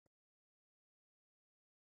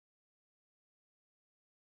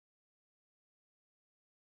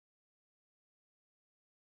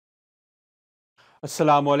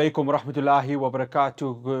Assalamu alaikum wa rahmatullahi wa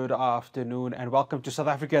barakatuh. Good afternoon and welcome to South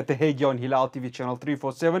Africa at The Hague on Hilaal TV channel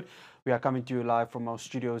 347. We are coming to you live from our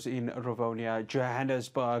studios in Rivonia,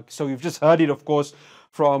 Johannesburg. So you've just heard it, of course,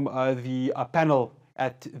 from the panel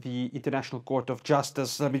at the International Court of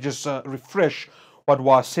Justice. Let me just refresh what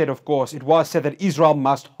was said, of course. It was said that Israel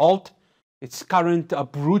must halt its current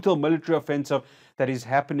brutal military offensive that is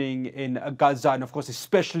happening in Gaza, and of course,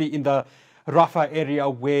 especially in the Rafah area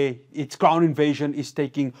where its ground invasion is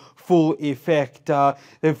taking full effect.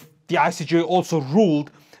 The ICJ also ruled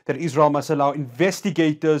that Israel must allow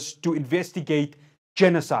investigators to investigate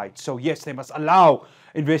genocide. So yes, they must allow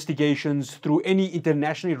investigations through any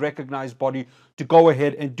internationally recognized body to go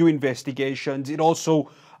ahead and do investigations. It also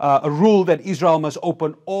ruled that Israel must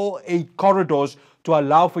open all 8 corridors to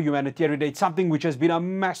allow for humanitarian aid, something which has been a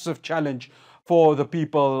massive challenge for the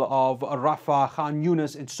people of Rafah, Khan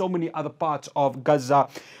Yunis, and so many other parts of Gaza.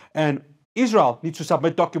 And Israel needs to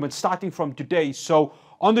submit documents starting from today. So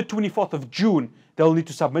on the 24th of June, they'll need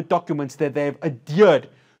to submit documents that they've adhered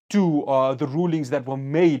to the rulings that were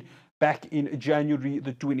made back in January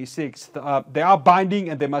the 26th. They are binding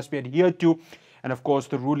and they must be adhered to. And of course,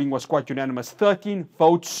 the ruling was quite unanimous, 13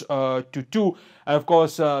 votes to 2. And of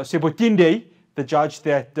course, Sebotinde, the judge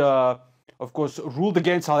that, of course, ruled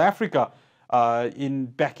against South Africa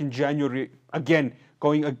back in January, again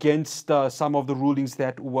going against some of the rulings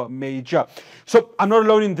that were major. So I'm not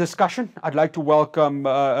alone in discussion. I'd like to welcome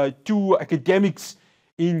 2 academics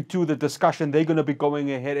into the discussion. They're going to be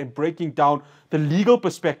going ahead and breaking down the legal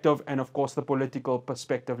perspective and, of course, the political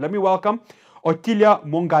perspective. Let me welcome Ottilia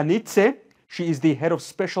Maunganidze. She is the head of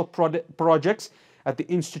special projects at the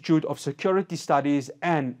Institute of Security Studies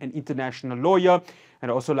and an international lawyer.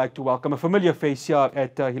 And I'd also like to welcome a familiar face here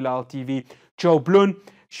at Hilaal TV, Bluen.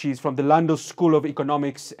 She's from the London School of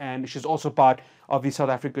Economics and she's also part of the South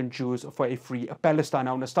African Jews for a Free Palestine.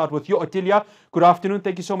 I want to start with you, Ottilia. Good afternoon.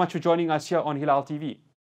 Thank you so much for joining us here on Hilaal TV.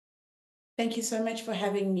 Thank you so much for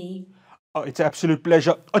having me. Oh, it's an absolute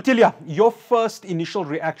pleasure. Ottilia, your first initial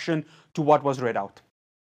reaction to what was read out?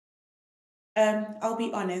 I'll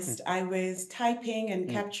be honest, I was typing and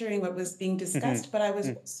capturing what was being discussed, but I was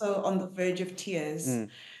also on the verge of tears.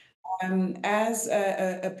 As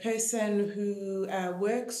a person who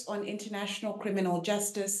works on international criminal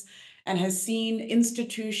justice and has seen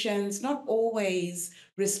institutions not always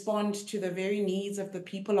respond to the very needs of the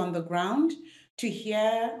people on the ground, to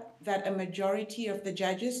hear that a majority of the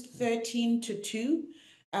judges, 13 to 2,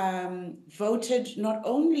 voted not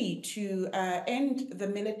only to end the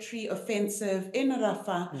military offensive in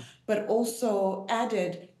Rafah, but also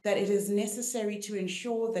added that it is necessary to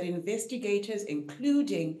ensure that investigators,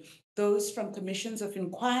 including those from commissions of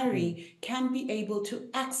inquiry, can be able to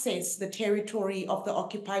access the territory of the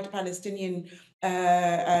occupied Palestinian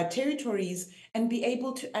territories and be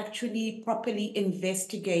able to actually properly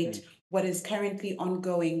investigate what is currently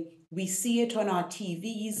ongoing. We see it on our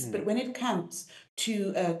TVs, but when it comes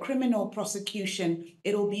to criminal prosecution,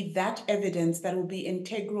 it'll be that evidence that will be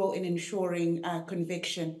integral in ensuring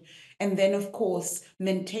conviction. And then, of course,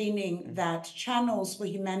 maintaining that channels for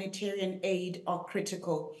humanitarian aid are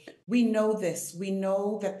critical. We know this. We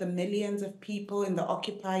know that the millions of people in the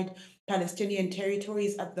occupied Palestinian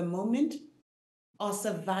territories at the moment are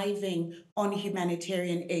surviving on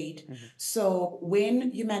humanitarian aid. So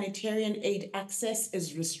when humanitarian aid access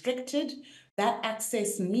is restricted, that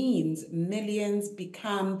access means millions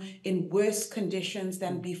become in worse conditions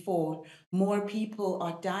than before. More people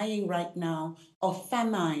are dying right now of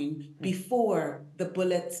famine before the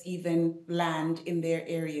bullets even land in their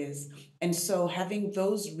areas. And so having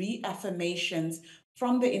those reaffirmations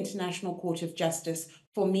from the International Court of Justice,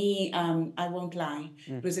 for me, I won't lie,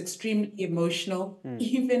 it was extremely emotional,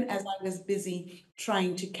 even as I was busy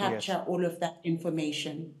trying to capture all of that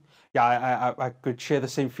information. Yeah, I could share the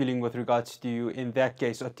same feeling with regards to you in that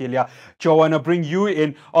case, Ottilia. Joe, I want to bring you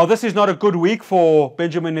in. Oh, this is not a good week for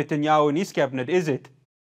Benjamin Netanyahu and his cabinet, is it?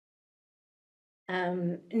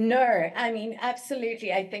 No, I mean,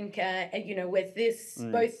 absolutely. I think, with this,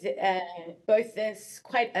 both this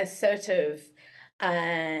quite assertive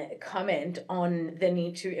comment on the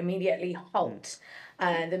need to immediately halt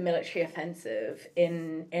the military offensive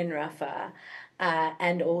in Rafah,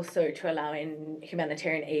 and also to allow in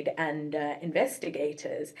humanitarian aid and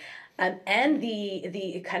investigators, and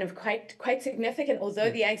the kind of quite significant,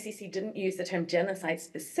 although the ICC didn't use the term genocide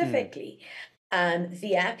specifically.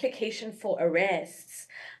 The application for arrests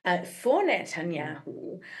for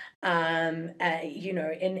Netanyahu, from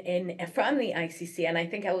the ICC, and I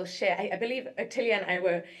think I will share. I believe Ottilia and I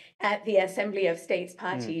were at the Assembly of States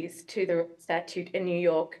Parties to the statute in New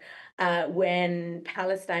York when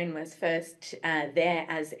Palestine was first there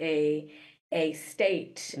as a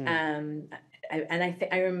state. And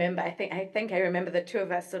I remember the two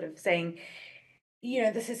of us sort of saying,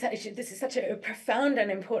 this is such a profound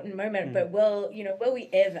and important moment, but will we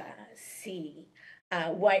ever see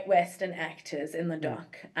white Western actors in the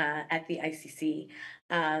dock at the ICC?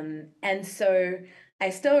 And so I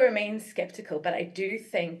still remain skeptical, but I do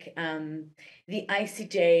think the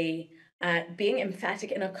ICJ being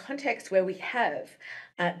emphatic in a context where we have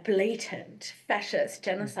blatant fascist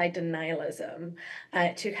genocide denialism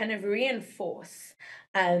to kind of reinforce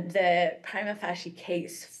the prima facie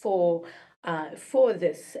case for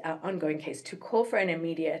this ongoing case, to call for an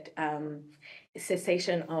immediate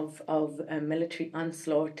cessation of military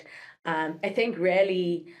onslaught, I think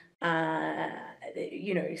really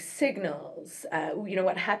signals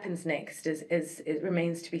what happens next is it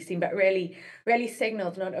remains to be seen, but really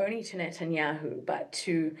signals not only to Netanyahu but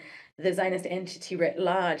to the Zionist entity writ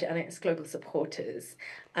large and its global supporters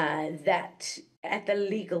that at the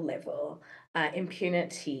legal level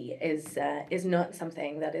impunity is not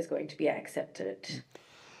something that is going to be accepted.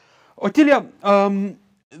 Ottilia,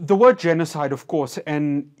 the word genocide, of course,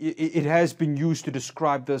 and it has been used to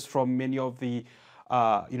describe this from many of the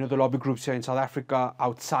the lobby groups here in South Africa,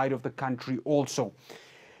 outside of the country also.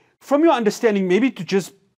 From your understanding, maybe to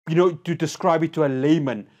just, to describe it to a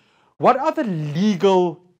layman, what are the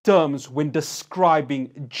legal terms when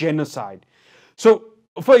describing genocide? So,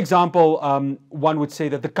 for example, one would say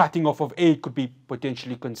that the cutting off of aid could be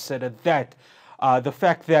potentially considered that. The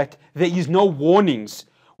fact that there is no warnings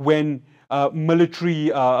when military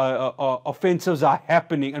offensives are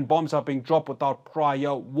happening and bombs are being dropped without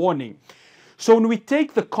prior warning. So when we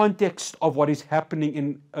take the context of what is happening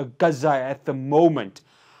in Gaza at the moment,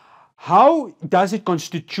 how does it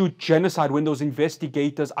constitute genocide when those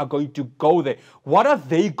investigators are going to go there? What are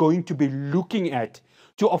they going to be looking at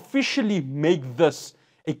to officially make this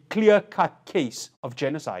a clear-cut case of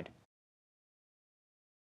genocide?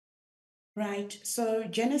 Right. So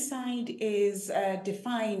genocide is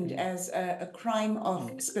defined as a crime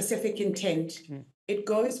of specific intent. It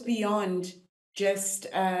goes beyond just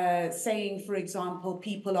saying, for example,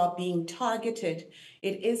 people are being targeted.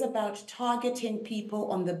 It is about targeting people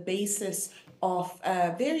on the basis of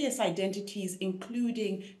various identities,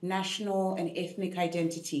 including national and ethnic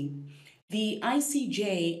identity. The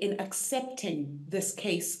ICJ, in accepting this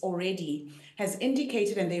case already, has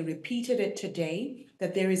indicated, and they repeated it today,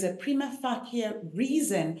 that there is a prima facie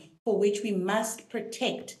reason for which we must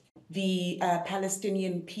protect the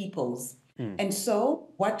Palestinian peoples. And so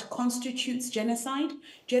what constitutes genocide?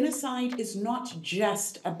 Genocide is not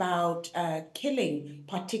just about killing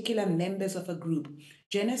particular members of a group.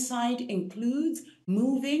 Genocide includes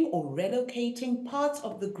moving or relocating parts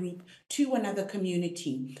of the group to another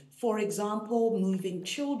community. For example, moving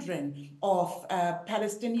children of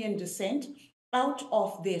Palestinian descent out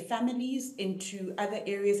of their families into other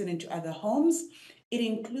areas and into other homes. It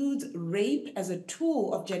includes rape as a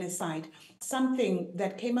tool of genocide, something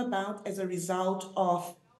that came about as a result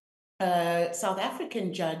of a South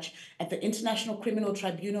African judge at the International Criminal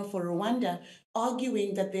Tribunal for Rwanda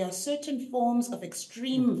arguing that there are certain forms of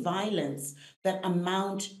extreme violence that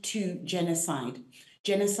amount to genocide.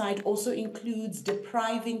 Genocide also includes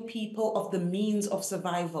depriving people of the means of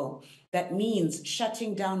survival. That means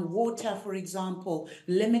shutting down water, for example,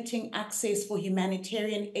 limiting access for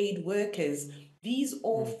humanitarian aid workers. These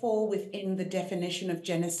all fall within the definition of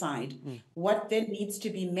genocide. What then needs to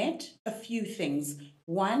be met? A few things.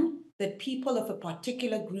 One, that people of a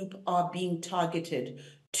particular group are being targeted.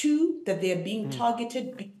 Two, that they're being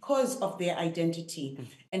targeted because of their identity.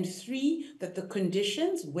 And three, that the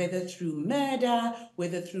conditions, whether through murder,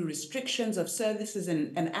 whether through restrictions of services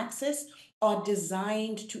and access, are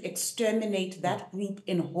designed to exterminate that group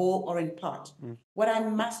in whole or in part. What I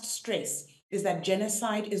must stress is that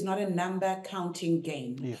genocide is not a number counting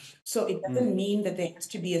game. Yes. So it doesn't mean that there has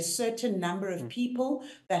to be a certain number of people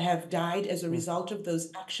that have died as a result of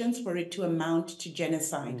those actions for it to amount to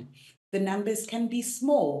genocide. The numbers can be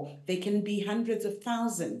small. They can be hundreds of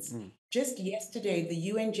thousands. Just yesterday, the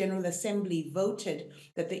UN General Assembly voted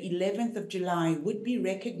that the 11th of July would be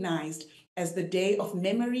recognized as the day of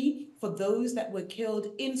memory for those that were killed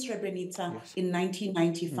in Srebrenica in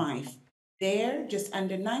 1995. There, just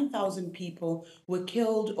under 9,000 people were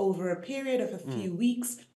killed over a period of a few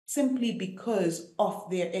weeks simply because of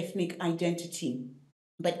their ethnic identity.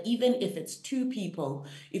 But even if it's 2 people,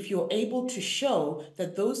 if you're able to show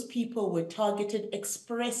that those people were targeted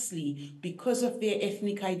expressly because of their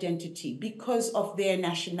ethnic identity, because of their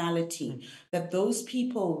nationality, that those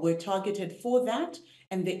people were targeted for that,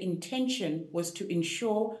 and the intention was to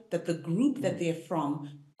ensure that the group that they're from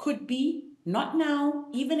could be, not now,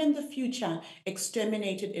 even in the future,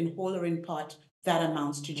 exterminated in whole or in part, that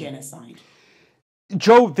amounts to genocide.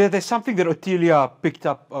 Joe, there's something that Ottilia picked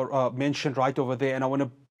up or mentioned right over there, and I want to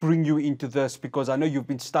bring you into this because I know you've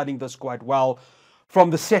been studying this quite well. From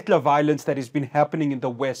the settler violence that has been happening in the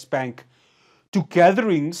West Bank to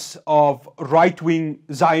gatherings of right-wing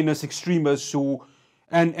Zionist extremists who,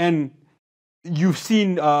 and you've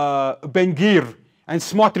seen Ben-Gvir and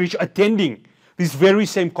Smotrich attending these very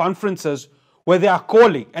same conferences where they are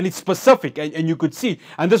calling, and it's specific, and you could see.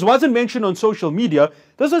 And this wasn't mentioned on social media.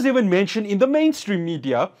 This was even mentioned in the mainstream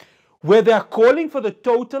media, where they are calling for the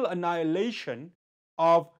total annihilation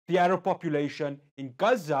of the Arab population in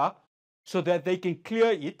Gaza so that they can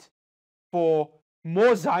clear it for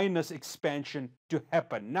more Zionist expansion to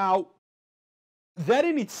happen. Now, that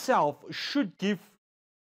in itself should give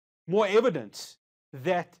more evidence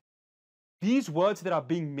that these words that are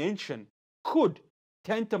being mentioned could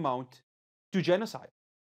tantamount to genocide.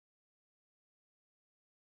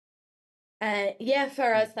 Yeah,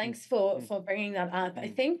 Faraz, thanks for bringing that up. I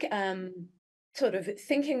think sort of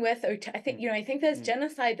thinking with, I think, I think there's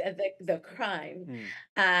genocide, the crime,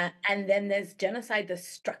 and then there's genocide, the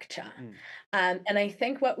structure. And I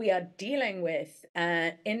think what we are dealing with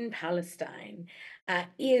in Palestine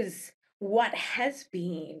is what has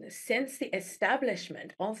been since the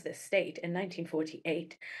establishment of the state in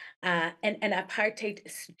 1948, an apartheid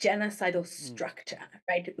genocidal structure,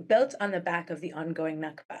 right, built on the back of the ongoing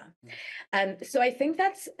Nakba. So I think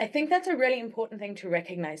that's a really important thing to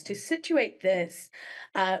recognize, to situate this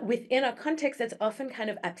within a context that's often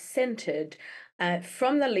kind of absented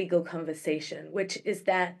from the legal conversation, which is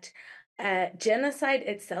that genocide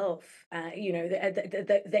itself,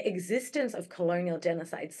 the existence of colonial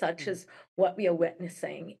genocide, such as what we are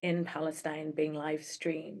witnessing in Palestine being live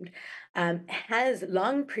streamed, has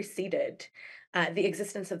long preceded the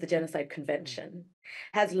existence of the Genocide Convention,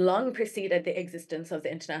 has long preceded the existence of the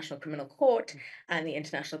International Criminal Court and the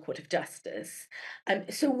International Court of Justice.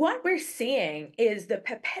 So what we're seeing is the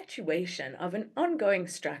perpetuation of an ongoing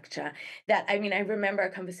structure that, I mean, I remember a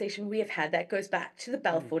conversation we have had that goes back to the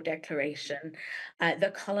Balfour Declaration,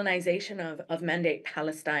 the colonization of Mandate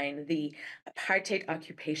Palestine, the apartheid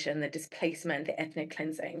occupation, the displacement, the ethnic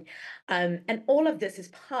cleansing. And all of this is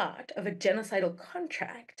part of a genocidal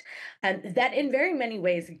contract that in very many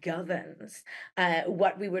ways governs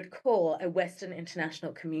what we would call a Western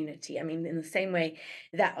international community. I mean, in the same way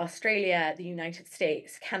that Australia, the United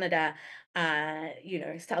States, Canada,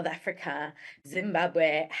 South Africa,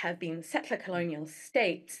 Zimbabwe have been settler colonial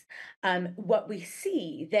states, what we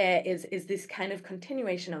see there is this kind of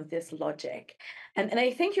continuation of this logic. And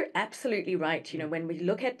I think you're absolutely right, when we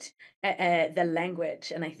look at the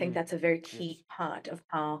language, and I think that's a very key part of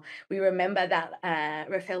how we remember that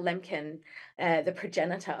Raphael Lemkin, the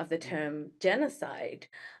progenitor of the term genocide,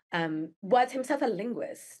 was himself a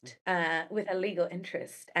linguist with a legal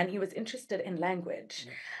interest, and he was interested in language.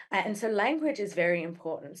 And so language is very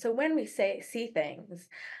important. So when we see things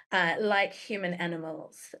like human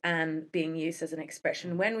animals being used as an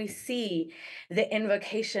expression, when we see the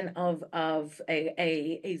invocation of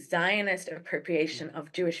a Zionist appropriation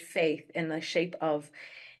of Jewish faith in the shape of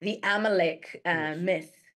the Amalek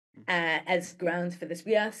myth, as grounds for this,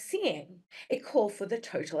 we are seeing a call for the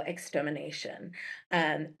total extermination.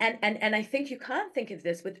 And I think you can't think of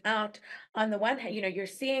this without, on the one hand, you're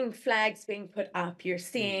seeing flags being put up, you're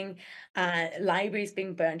seeing libraries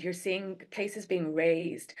being burned, you're seeing places being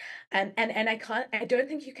razed. And I don't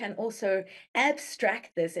think you can also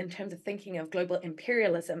abstract this in terms of thinking of global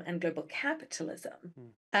imperialism and global capitalism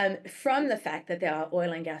from the fact that there are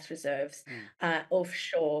oil and gas reserves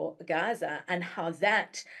offshore Gaza, and how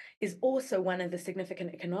that is also one of the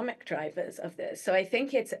significant economic drivers of this. So I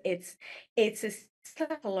think it's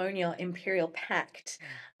a colonial imperial pact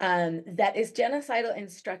that is genocidal in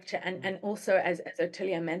structure and also, as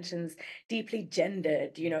Ottilia mentions, deeply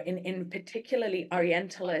gendered, in particularly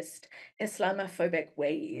Orientalist, Islamophobic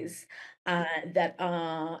ways that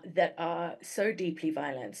are so deeply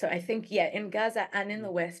violent. So I think, in Gaza and in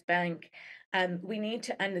the West Bank, we need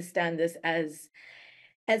to understand this as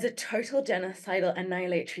a total genocidal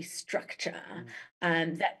annihilatory structure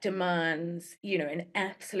that demands, an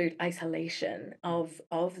absolute isolation of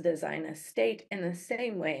the Zionist state in the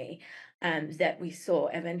same way that we saw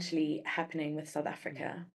eventually happening with South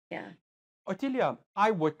Africa. Yeah. Ottilia,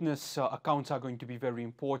 eyewitness accounts are going to be very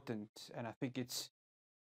important, and I think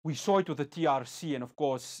we saw it with the TRC, and of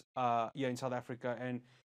course here in South Africa, and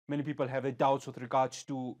many people have their doubts with regards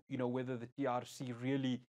to whether the TRC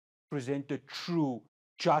really presented true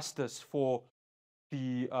justice for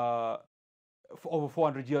the for over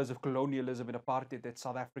 400 years of colonialism and apartheid that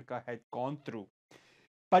South Africa had gone through.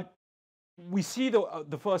 But we see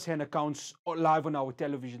the first-hand accounts live on our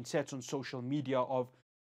television sets, on social media, of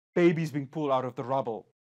babies being pulled out of the rubble,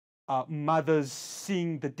 mothers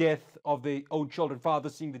seeing the death of their own children,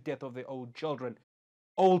 fathers seeing the death of their own children,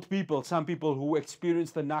 old people, some people who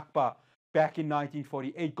experienced the Nakba back in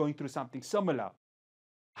 1948 going through something similar.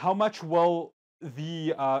 How much will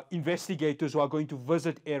the investigators who are going to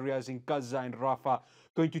visit areas in Gaza and Rafah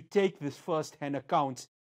going to take this first-hand accounts,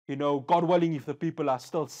 God willing, if the people are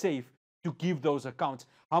still safe, to give those accounts?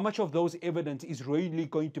 How much of those evidence is really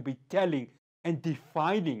going to be telling and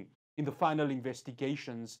defining in the final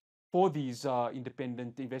investigations for these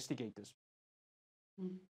independent investigators?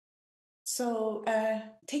 So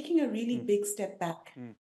taking a really big step back,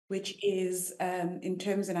 which is in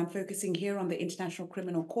terms, and I'm focusing here on the International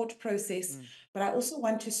Criminal Court process, but I also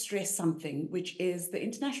want to stress something, which is the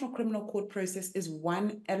International Criminal Court process is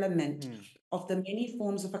one element of the many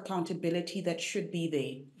forms of accountability that should be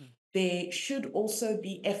there. There should also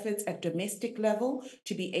be efforts at domestic level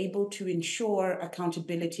to be able to ensure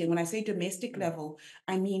accountability. And when I say domestic level,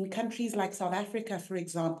 I mean countries like South Africa, for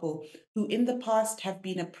example, who in the past have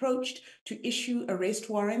been approached to issue arrest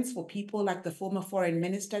warrants for people like the former Foreign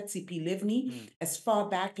Minister, Tsipi Livni, as far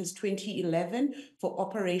back as 2011 for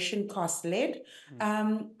Operation Cast Lead.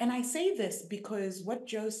 And I say this because what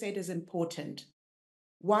Joe said is important.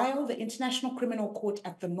 While the International Criminal Court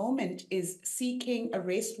at the moment is seeking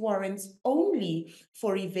arrest warrants only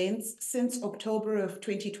for events since October of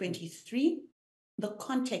 2023, the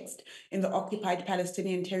context in the occupied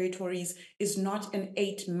Palestinian territories is not an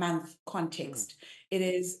 8-month context. It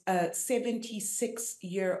is a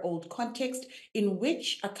 76-year-old context in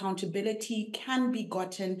which accountability can be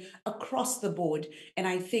gotten across the board. And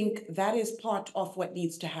I think that is part of what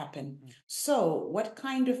needs to happen. So what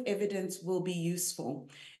kind of evidence will be useful?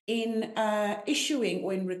 In issuing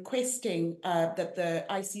or in requesting that the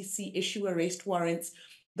ICC issue arrest warrants,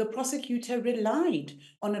 the prosecutor relied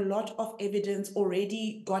on a lot of evidence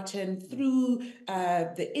already gotten through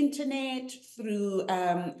the internet, through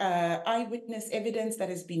eyewitness evidence that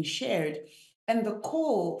has been shared. And the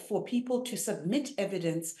call for people to submit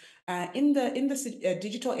evidence in the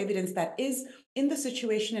digital evidence that is in the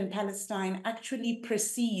situation in Palestine actually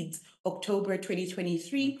precedes October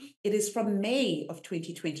 2023. It is from May of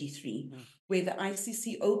 2023, where the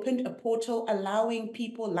ICC opened a portal allowing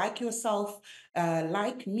people like yourself,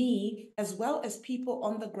 like me, as well as people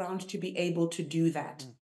on the ground to be able to do that.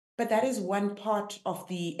 But that is one part of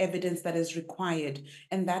the evidence that is required.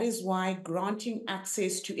 And that is why granting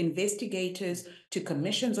access to investigators, to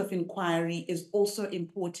commissions of inquiry is also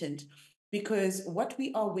important. Because what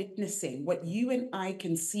we are witnessing, what you and I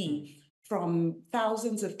can see from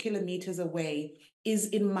thousands of kilometers away, is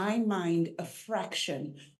in my mind a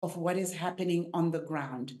fraction of what is happening on the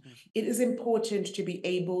ground. It is important to be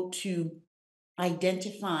able to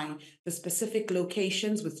identify the specific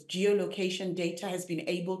locations with geolocation data has been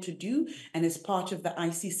able to do, and as part of the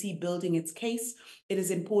ICC building its case, it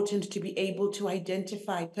is important to be able to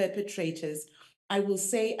identify perpetrators. I will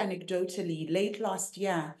say anecdotally, late last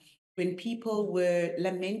year, when people were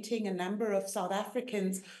lamenting a number of South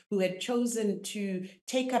Africans who had chosen to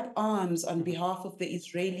take up arms on behalf of the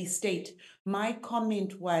Israeli state, my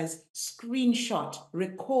comment was screenshot,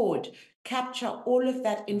 record, capture all of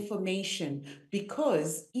that information,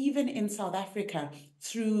 because even in South Africa,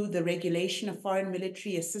 through the regulation of foreign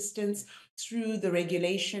military assistance, through the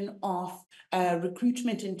regulation of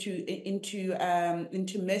recruitment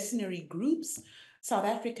into mercenary groups, South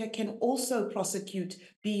Africa can also prosecute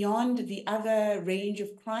beyond the other range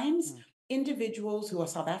of crimes individuals who are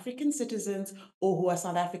South African citizens or who are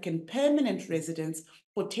South African permanent residents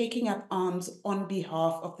for taking up arms on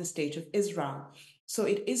behalf of the State of Israel. So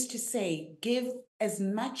it is to say, give as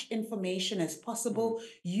much information as possible,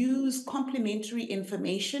 use complementary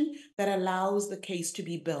information that allows the case to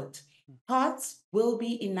be built. Parts will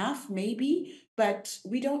be enough, maybe, but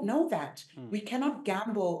we don't know that. We cannot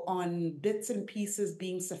gamble on bits and pieces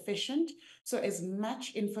being sufficient. So as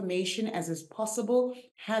much information as is possible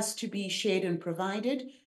has to be shared and provided.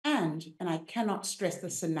 And I cannot stress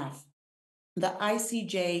this enough, the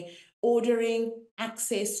ICJ ordering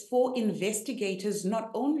access for investigators, not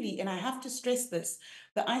only, and I have to stress this,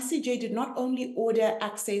 the ICJ did not only order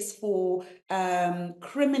access for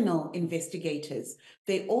criminal investigators,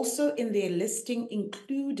 they also in their listing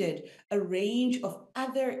included a range of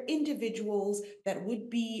other individuals that would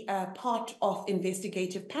be part of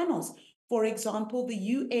investigative panels. For example, the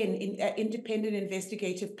UN Independent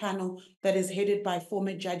Investigative Panel that is headed by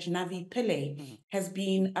former Judge Navi Pillay has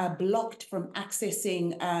been blocked from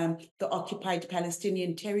accessing the occupied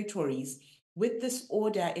Palestinian territories. With this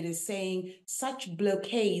order, it is saying such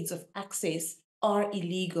blockades of access are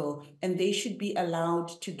illegal and they should be allowed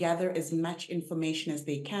to gather as much information as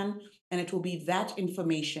they can. And it will be that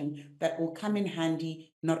information that will come in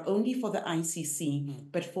handy not only for the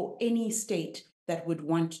ICC, but for any state that would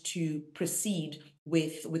want to proceed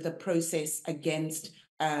with a process against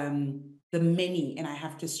the many, and I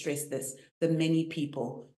have to stress this, the many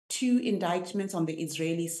people. 2 indictments on the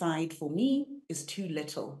Israeli side for me is too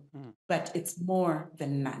little, but it's more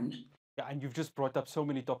than none. Yeah, and you've just brought up so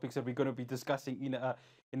many topics that we're going to be discussing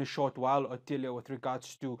in a short while, Ottilia, with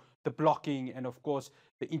regards to the blocking and, of course,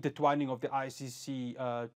 the intertwining of the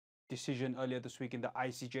ICC decision earlier this week and the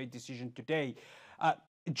ICJ decision today.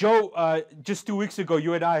 Joe, just 2 weeks ago,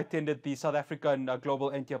 you and I attended the South African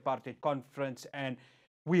Global Anti-Apartheid Conference, and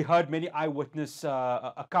we heard many eyewitness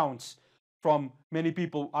accounts from many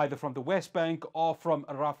people, either from the West Bank or from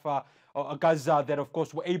Rafah or Gaza, that, of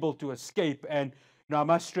course, were able to escape. And I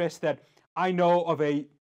must stress that I know of a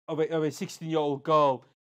 16-year-old girl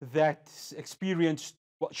that experienced,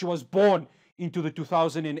 well, she was born into the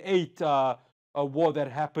 2008 war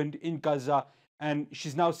that happened in Gaza, and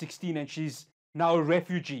she's now 16, and she's now a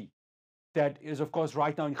refugee that is, of course,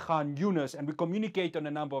 right now in Khan Yunis, and we communicate on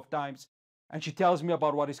a number of times, and she tells me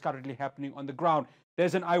about what is currently happening on the ground.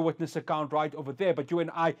 There's an eyewitness account right over there, but you and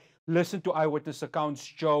I listen to eyewitness accounts,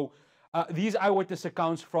 Joe. These eyewitness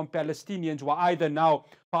accounts from Palestinians who are either now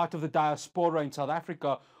part of the diaspora in South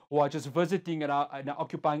Africa or are just visiting and are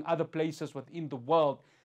occupying other places within the world.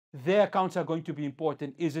 Their accounts are going to be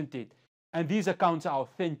important, isn't it? And these accounts are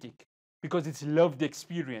authentic because it's lived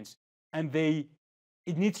experience. And it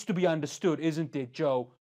needs to be understood, isn't it,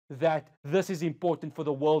 Joe, that this is important for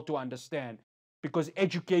the world to understand, because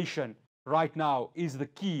education right now is the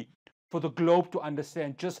key for the globe to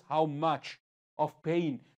understand just how much of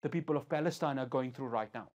pain the people of Palestine are going through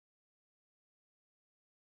right now.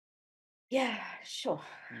 Yeah, sure.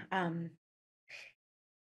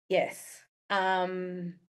 Yes.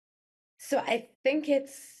 So I think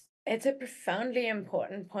it's a profoundly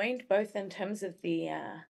important point, both in terms of the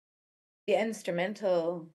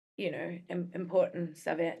instrumental, importance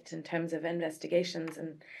of it in terms of investigations,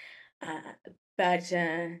 and but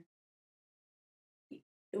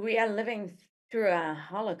we are living through a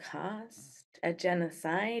Holocaust, a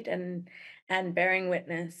genocide, and bearing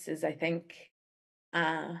witness is, I think,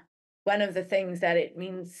 one of the things that it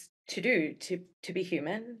means to do, to be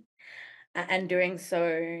human, and doing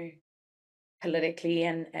so politically,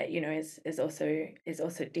 and is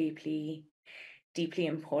also deeply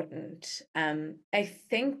important. I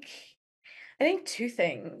think 2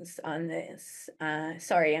 things on this.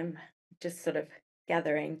 Sorry, I'm just sort of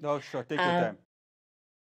gathering. No, sure, take your time.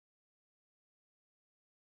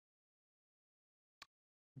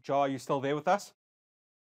 Joe, are you still there with us?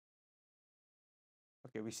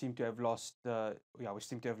 Okay, we seem to have lost. We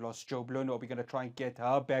seem to have lost Joe Bluen. Or we're going to try and get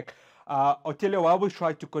her back. Ottilia, while we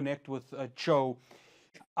try to connect with Joe,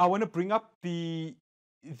 I want to bring up the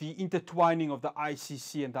intertwining of the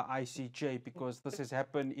ICC and the ICJ, because this has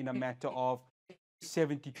happened in a matter of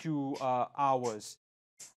 72 hours.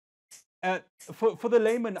 For the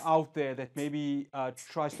layman out there that maybe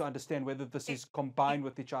tries to understand whether this is combined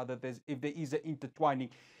with each other, if there is an intertwining,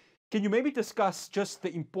 can you maybe discuss just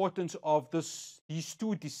the importance of these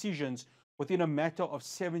 2 decisions within a matter of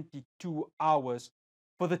 72 hours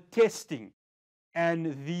for the testing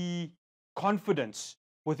and the confidence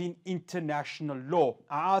within international law?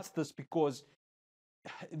 I ask this because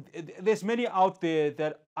there's many out there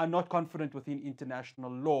that are not confident within international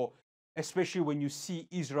law, especially when you see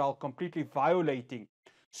Israel completely violating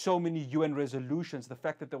so many UN resolutions. The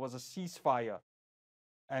fact that there was a ceasefire,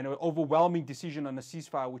 and an overwhelming decision on a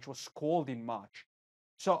ceasefire, which was called in March.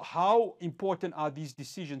 So how important are these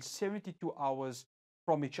decisions 72 hours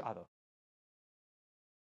from each other?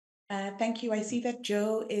 Thank you. I see that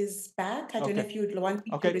Joe is back. I don't know if you would want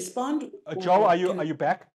me to respond. Joe, are you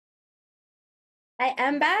back? I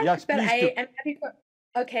am back, yes, but I do. am happy for.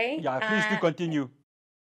 Okay. Yeah, please do continue.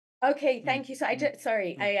 Okay, thank you. So I don't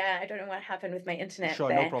know what happened with my internet. Sure,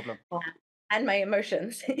 there. no problem. and my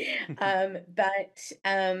emotions. Yeah,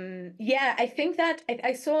 I think that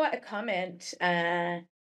I saw a comment, I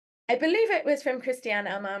believe it was from Christiane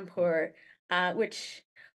Amanpour, which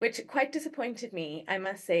quite disappointed me, I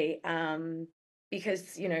must say,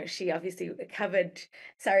 because, you know, she obviously covered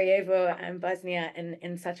Sarajevo and Bosnia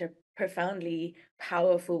in such a profoundly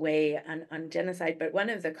powerful way on genocide. But one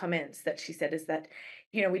of the comments that she said is that,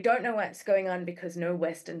 you know, we don't know what's going on because no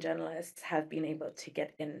Western journalists have been able to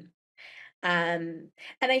get in. And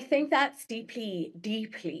I think that's deeply,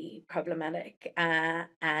 deeply problematic.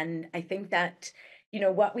 And I think that, you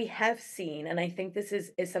know, what we have seen, and I think this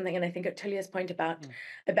is something, and I think Ottilia's point about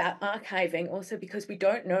archiving also, because we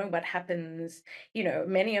don't know what happens. You know,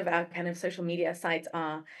 many of our kind of social media sites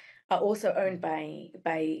are also owned by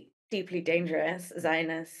deeply dangerous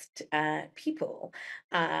Zionist people.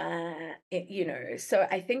 You know, so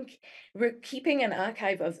I think we're keeping an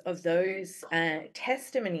archive of those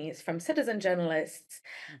testimonies from citizen journalists,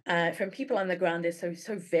 from people on the ground is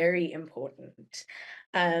so very important.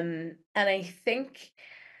 And I think,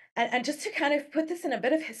 and just to kind of put this in a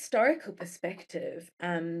bit of historical perspective,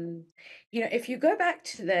 you know, if you go back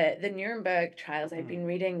to the Nuremberg trials, I've been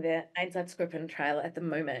reading the Einsatzgruppen trial at the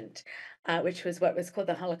moment, which was what was called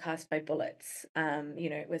the Holocaust by bullets. You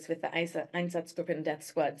know, it was with the Einsatzgruppen death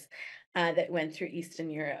squads that went through Eastern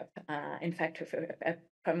Europe. In fact,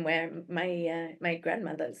 from where my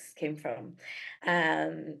grandmothers came from.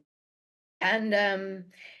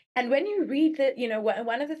 And when you read that, you know,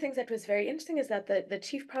 one of the things that was very interesting is that the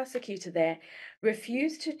chief prosecutor there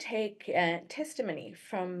refused to take testimony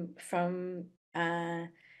from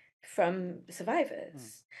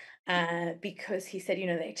survivors, because he said, you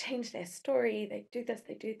know, they changed their story, they do this,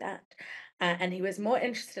 they do that. And he was more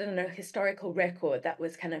interested in a historical record that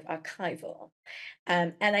was kind of archival.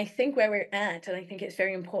 And I think where we're at, and I think it's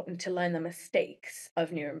very important to learn the mistakes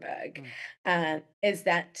of Nuremberg, is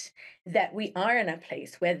that we are in a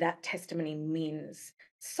place where that testimony means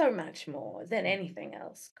so much more than anything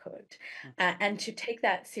else could, and to take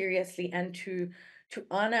that seriously and to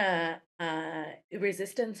honor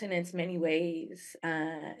resistance in its many ways,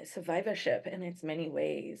 survivorship in its many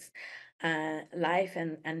ways, life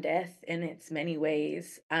and death in its many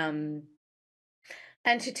ways, and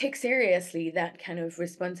to take seriously that kind of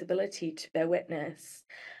responsibility to bear witness,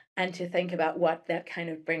 and to think about what that kind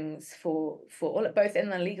of brings for all, both in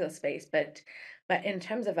the legal space, but in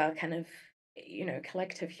terms of our kind of, you know,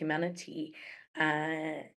 collective humanity.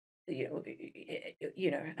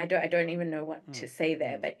 You know, I don't even know what to say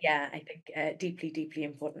there, but yeah, I think deeply, deeply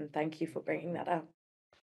important. Thank you for bringing that up.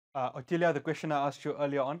 Ottilia, the question I asked you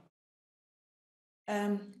earlier on.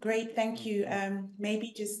 Great, thank you.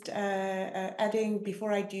 Maybe just adding,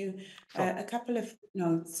 before I do, a couple of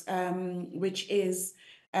notes, which is,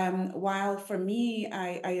 while for me,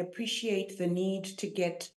 I appreciate the need to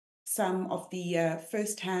get some of the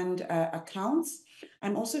first-hand accounts,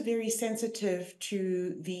 I'm also very sensitive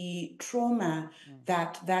to the trauma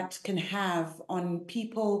that can have on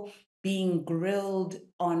people being grilled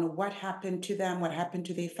on what happened to them, what happened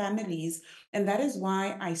to their families. And that is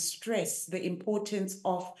why I stress the importance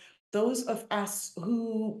of those of us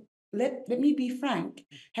who, let me be frank,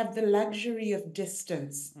 have the luxury of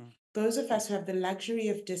distance. Those of us who have the luxury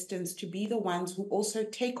of distance to be the ones who also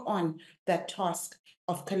take on that task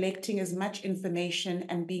of collecting as much information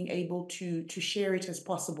and being able to share it as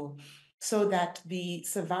possible, so that the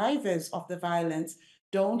survivors of the violence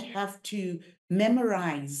don't have to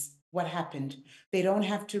memorize what happened. They don't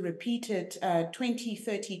have to repeat it 20,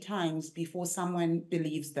 30 times before someone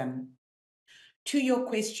believes them. To your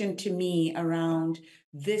question to me around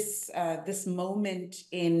this moment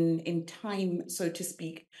in time, so to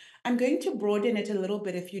speak, I'm going to broaden it a little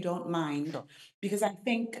bit, if you don't mind, because I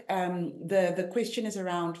think the question is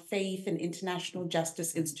around faith and international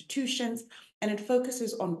justice institutions, and it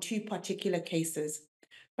focuses on two particular cases.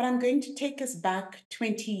 But I'm going to take us back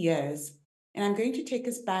 20 years. And I'm going to take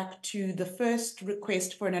us back to the first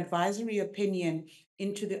request for an advisory opinion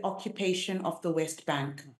into the occupation of the West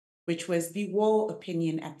Bank, which was the war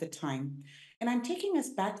opinion at the time. And I'm taking us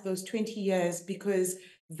back those 20 years because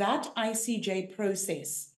that ICJ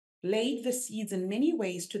process laid the seeds in many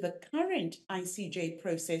ways to the current ICJ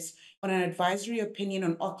process on an advisory opinion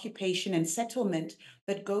on occupation and settlement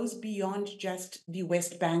that goes beyond just the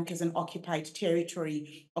West Bank as an occupied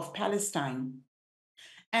territory of Palestine.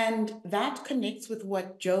 And that connects with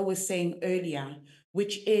what Joe was saying earlier,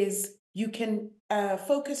 which is you can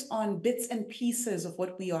focus on bits and pieces of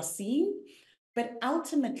what we are seeing, but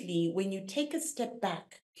ultimately, when you take a step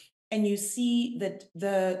back and you see that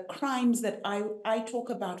the crimes that I talk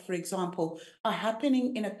about, for example, are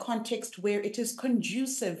happening in a context where it is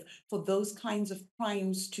conducive for those kinds of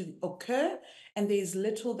crimes to occur, and there's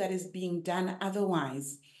little that is being done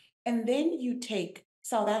otherwise. And then you take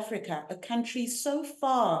South Africa, a country so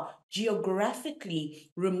far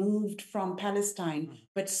geographically removed from Palestine,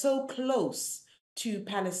 but so close to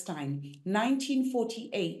Palestine.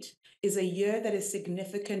 1948 is a year that is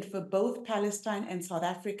significant for both Palestine and South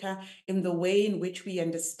Africa in the way in which we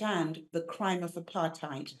understand the crime of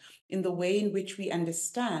apartheid, in the way in which we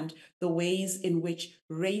understand the ways in which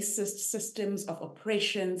racist systems of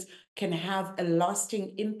oppressions can have a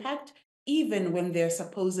lasting impact, even when they're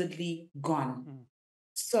supposedly gone.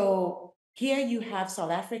 So here you have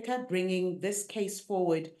South Africa bringing this case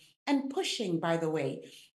forward and pushing, by the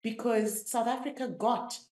way, because South Africa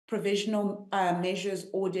got provisional measures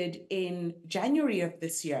ordered in January of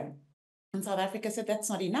this year. And South Africa said that's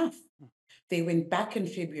not enough. They went back in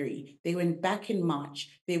February, they went back in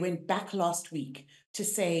March, they went back last week to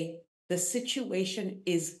say the situation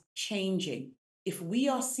is changing. If we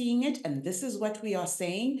are seeing it, and this is what we are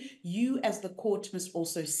saying, you as the court must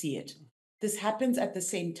also see it. This happens at the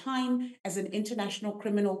same time as an international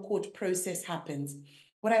criminal court process happens.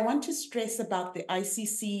 What I want to stress about the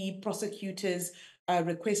ICC prosecutors'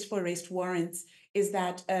 request for arrest warrants is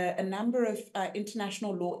that a number of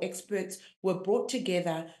international law experts were brought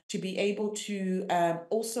together to be able to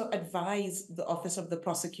also advise the Office of the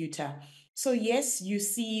Prosecutor. So yes, you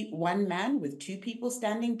see one man with two people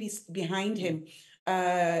standing behind him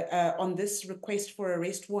on this request for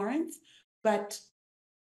arrest warrants, but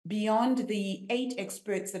beyond the 8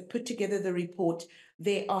 experts that put together the report,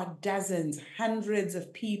 there are dozens, hundreds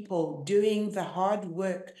of people doing the hard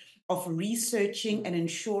work of researching and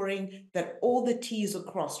ensuring that all the T's are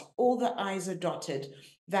crossed, all the I's are dotted,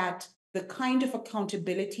 that the kind of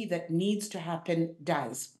accountability that needs to happen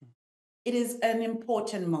does. It is an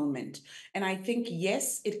important moment. And I think,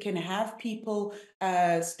 yes, it can have people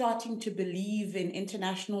starting to believe in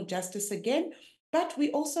international justice again. But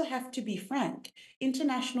we also have to be frank.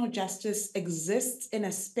 International justice exists in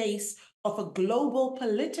a space of a global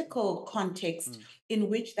political context in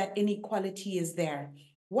which that inequality is there.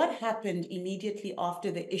 What happened immediately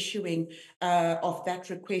after the issuing of that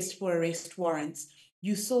request for arrest warrants?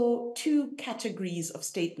 You saw 2 categories of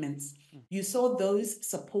statements. You saw those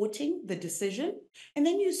supporting the decision, and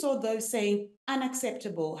then you saw those saying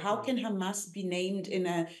unacceptable. How can Hamas be named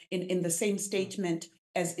in the same statement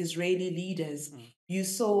as Israeli leaders? You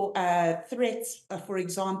saw threats, for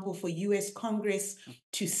example, for US Congress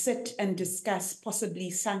to sit and discuss possibly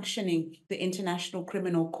sanctioning the International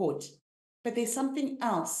Criminal Court. But there's something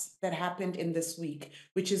else that happened in this week,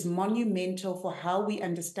 which is monumental for how we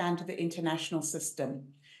understand the international system.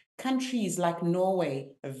 Countries like Norway,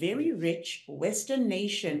 a very rich Western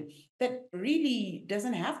nation that really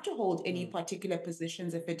doesn't have to hold any particular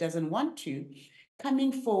positions if it doesn't want to,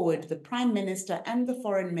 coming forward, the Prime Minister and the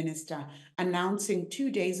Foreign Minister announcing 2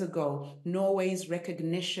 days ago Norway's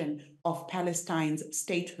recognition of Palestine's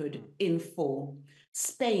statehood in full.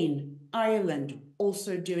 Spain, Ireland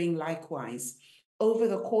also doing likewise. Over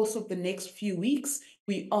the course of the next few weeks,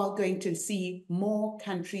 we are going to see more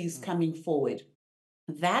countries coming forward.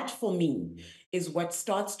 That, for me, is what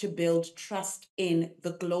starts to build trust in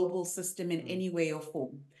the global system in any way or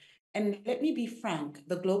form. And let me be frank,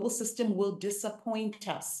 the global system will disappoint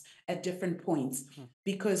us at different points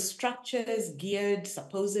because structures geared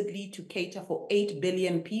supposedly to cater for 8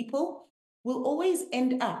 billion people will always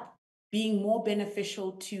end up being more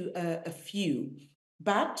beneficial to a few.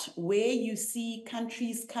 But where you see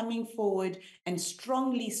countries coming forward, and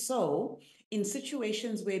strongly so, in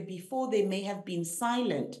situations where before they may have been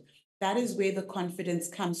silent, that is where the confidence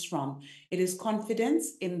comes from. It is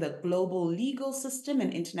confidence in the global legal system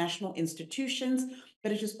and international institutions,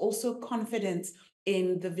 but it is also confidence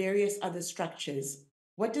in the various other structures.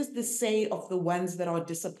 What does this say of the ones that are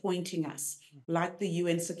disappointing us, like the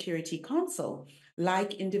UN Security Council,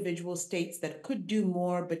 like individual states that could do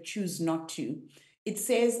more but choose not to? It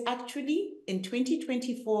says, actually, in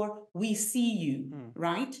 2024, we see you,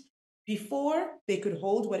 right? Before, they could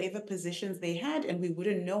hold whatever positions they had and we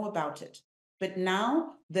wouldn't know about it. But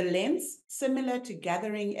now the lens, similar to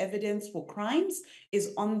gathering evidence for crimes,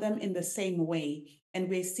 is on them in the same way. And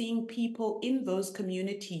we're seeing people in those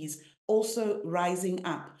communities also rising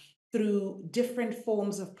up through different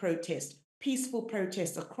forms of protest, peaceful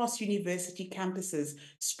protests across university campuses,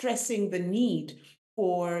 stressing the need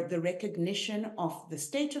for the recognition of the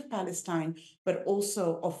state of Palestine, but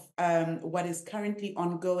also of what is currently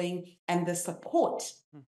ongoing and the support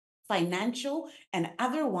financial and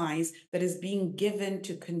otherwise, that is being given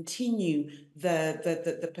to continue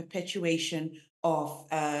the perpetuation of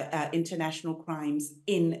international crimes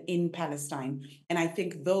in Palestine. And I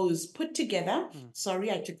think those put together, sorry,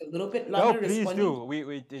 I took a little bit longer please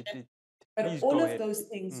responding. do. But Please all go of ahead. those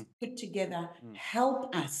things put together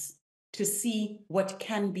help us to see what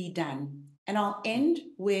can be done. And I'll end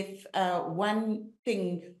with one thing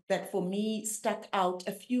that for me stuck out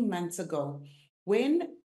a few months ago. When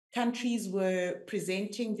countries were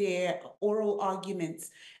presenting their oral arguments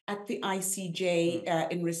at the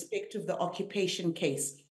ICJ in respect of the occupation case,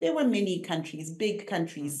 there were many countries, big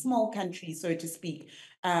countries, small countries, so to speak,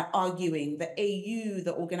 arguing. The AU,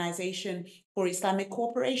 the Organization for Islamic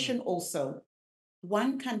Cooperation also.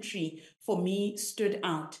 One country for me stood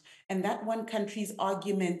out, and that one country's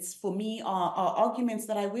arguments for me are arguments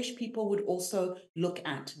that I wish people would also look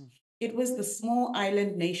at. It was the small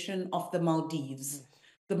island nation of the Maldives.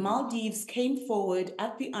 The Maldives came forward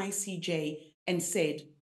at the ICJ and said,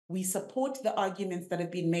 we support the arguments that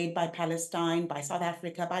have been made by Palestine, by South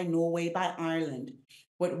Africa, by Norway, by Ireland.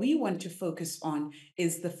 What we want to focus on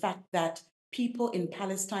is the fact that people in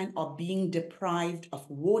Palestine are being deprived of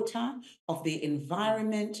water, of their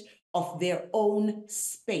environment, of their own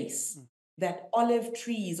space, that olive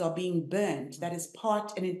trees are being burned. That is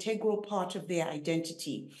an integral part of their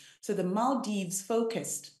identity. So the Maldives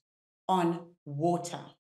focused on water,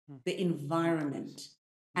 the environment,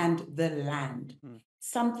 and the land,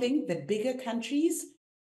 something that bigger countries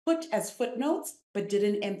put as footnotes, but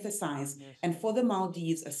didn't emphasize. And for the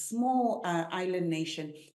Maldives, a small island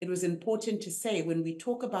nation, it was important to say when we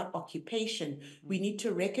talk about occupation, we need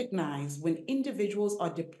to recognize when individuals are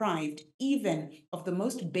deprived even of the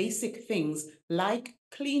most basic things like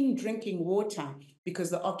clean drinking water because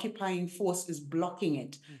the occupying force is blocking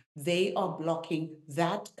it. They are blocking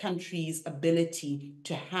that country's ability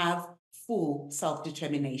to have full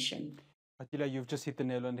self-determination. Ottilia, you've just hit the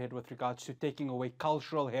nail on the head with regards to taking away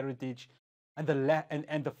cultural heritage and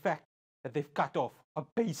the fact that they've cut off a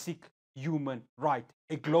basic human right,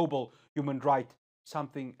 a global human right,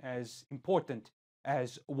 something as important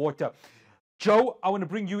as water. Joe, I want to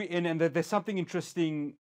bring you in, and there's something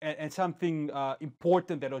interesting and something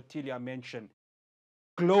important that Ottilia mentioned.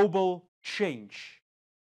 Global change,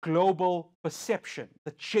 global perception,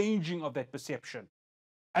 the changing of that perception.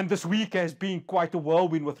 And this week has been quite a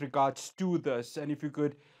whirlwind with regards to this. And if you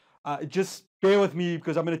could just bear with me,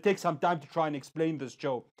 because I'm going to take some time to try and explain this,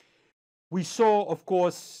 Joe. We saw, of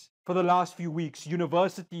course, for the last few weeks,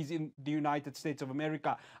 universities in the United States of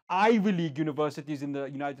America, Ivy League universities in the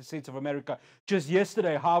United States of America. Just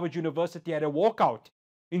yesterday, Harvard University had a walkout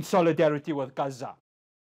in solidarity with Gaza.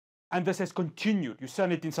 And this has continued. You saw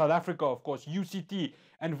it in South Africa, of course, UCT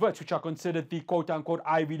and Wits, which are considered the quote-unquote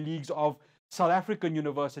Ivy Leagues of South African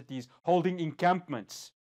universities, holding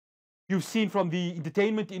encampments. You've seen from the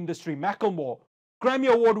entertainment industry, Macklemore, Grammy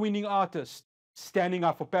Award-winning artist, standing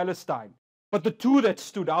up for Palestine. But the two that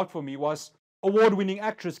stood out for me was award-winning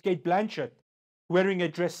actress Cate Blanchett, wearing a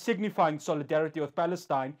dress signifying solidarity with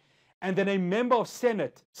Palestine, and then a member of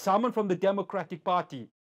Senate, someone from the Democratic Party,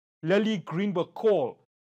 Lily Greenberg Cole,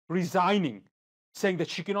 resigning, saying that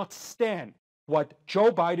she cannot stand what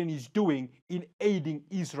Joe Biden is doing in aiding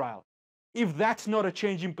Israel. If that's not a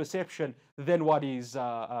change in perception, then what is,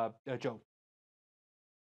 Joe?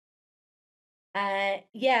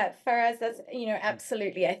 Yeah, for us, that's,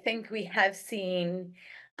 absolutely. I think we have seen,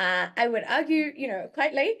 I would argue,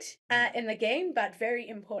 quite late in the game, but very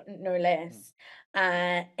important no less,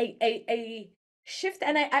 a shift.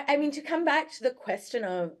 And I mean, to come back to the question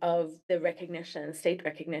of the recognition, state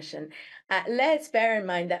recognition, let's bear in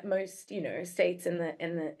mind that most, states in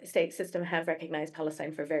the state system have recognized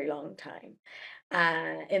Palestine for a very long time.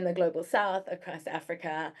 In the global south, across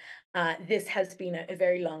Africa, this has been a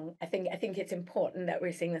very long, I think it's important that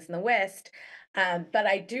we're seeing this in the West, but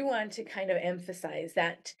I do want to kind of emphasize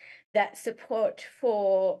that support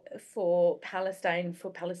for Palestine,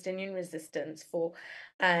 for Palestinian resistance,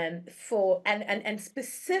 and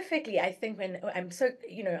specifically, I think when I'm so,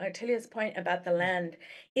 Ottilia's point about the land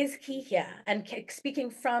is key here, and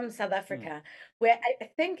speaking from South Africa, where I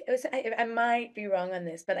think it was, I might be wrong on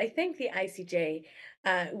this, but I think the ICJ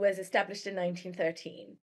was established in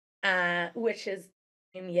 1913, which is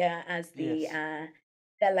the same year as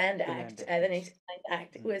the Land Act, the Native Land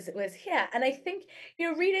Act was here. And I think,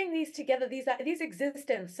 reading these together, these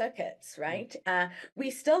exist in circuits, right?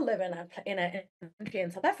 We still live in a country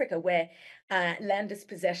in South Africa where land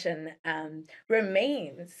dispossession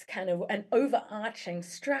remains kind of an overarching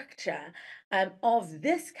structure of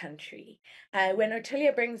this country. When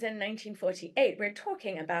Ottilia brings in 1948, we're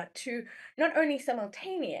talking about two not only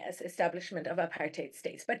simultaneous establishment of apartheid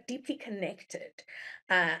states, but deeply connected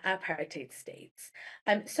apartheid states.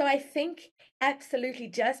 So I think absolutely,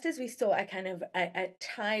 just as we saw a kind of a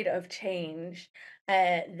tide of change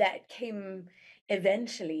that came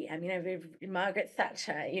eventually. I mean, Margaret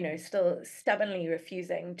Thatcher, still stubbornly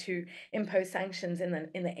refusing to impose sanctions in the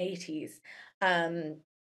 80s.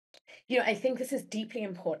 I think this is deeply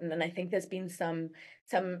important, and I think there's been some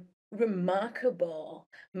remarkable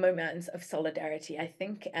moments of solidarity. I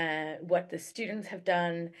think what the students have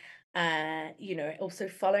done, also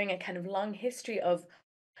following a kind of long history of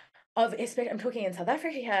especially, I'm talking in South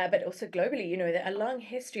Africa here, but also globally, a long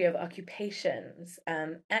history of occupations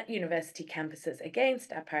at university campuses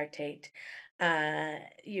against apartheid.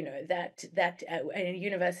 That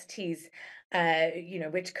universities,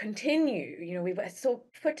 which continue. We saw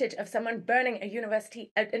footage of someone burning a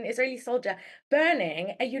university, an Israeli soldier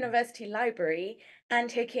burning a university library and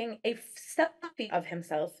taking a selfie of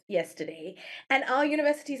himself yesterday. And our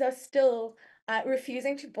universities are still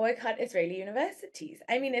refusing to boycott Israeli universities.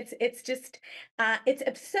 I mean, it's just it's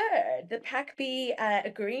absurd. The PACB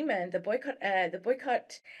agreement, the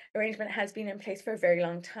boycott arrangement has been in place for a very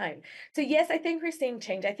long time. So yes, I think we're seeing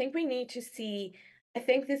change. I think we need to see. I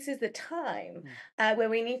think this is the time where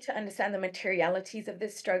we need to understand the materialities of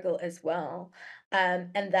this struggle as well,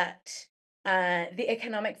 and that the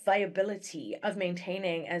economic viability of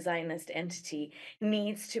maintaining a Zionist entity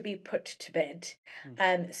needs to be put to bed.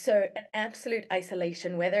 So an absolute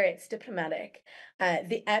isolation, whether it's diplomatic,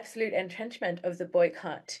 the absolute entrenchment of the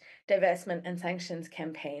boycott, divestment, and sanctions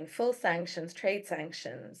campaign, full sanctions, trade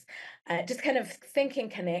sanctions, just kind of thinking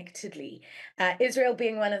connectedly. Israel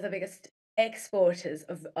being one of the biggest exporters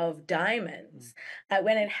of diamonds,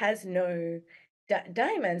 when it has no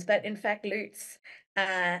diamonds, but in fact loots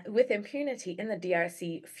with impunity in the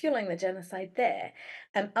DRC, fueling the genocide there.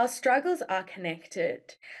 Our struggles are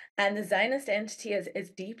connected, and the Zionist entity is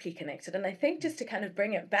deeply connected. And I think just to kind of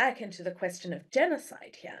bring it back into the question of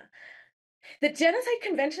genocide here, the Genocide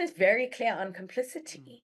Convention is very clear on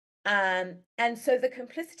complicity. And so the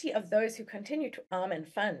complicity of those who continue to arm and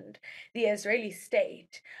fund the Israeli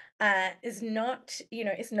state is not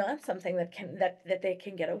something that they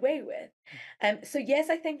can get away with. So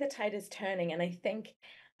yes, I think the tide is turning, and I think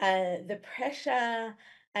the pressure,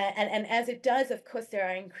 and as it does, of course, there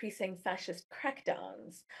are increasing fascist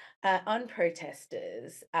crackdowns on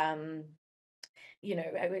protesters.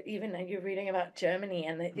 Even you're reading about Germany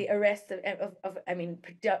and the arrest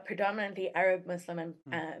of predominantly Arab, Muslim, and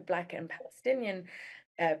Black and Palestinian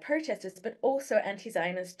protesters, but also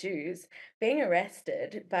anti-Zionist Jews being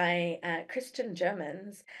arrested by Christian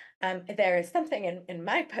Germans. There is something in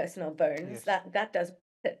my personal bones that does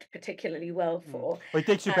fit particularly well for. Well, it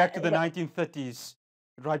takes you back to the 1930s.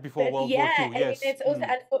 Right before World War II, yes. It's also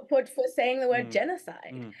for saying the word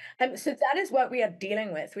genocide. So that is what we are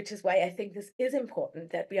dealing with, which is why I think this is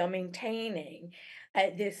important, that we are maintaining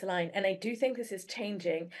this line. And I do think this is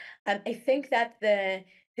changing. I think that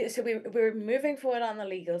so we're moving forward on the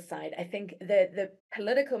legal side. I think the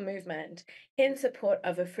political movement in support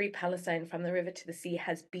of a free Palestine from the river to the sea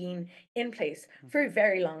has been in place for a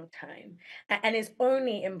very long time, and is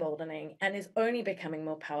only emboldening and is only becoming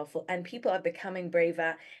more powerful, and people are becoming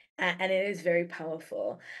braver, and it is very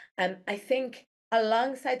powerful. I think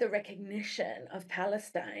alongside the recognition of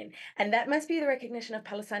Palestine, and that must be the recognition of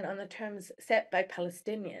Palestine on the terms set by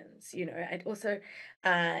Palestinians. I'd also,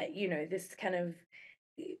 this kind of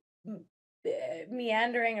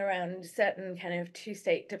meandering around certain kind of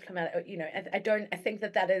two-state diplomatic, I think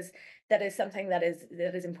that is something that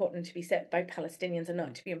is important to be set by Palestinians and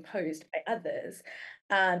not to be imposed by others,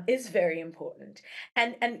 is very important,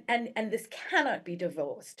 and this cannot be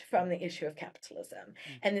divorced from the issue of capitalism,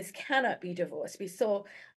 and this cannot be divorced. We saw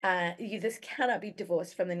this cannot be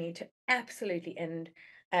divorced from the need to absolutely end.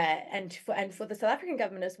 And for the South African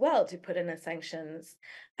government as well to put in a sanctions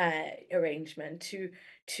arrangement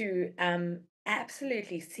to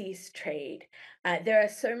absolutely cease trade. There are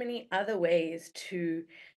so many other ways to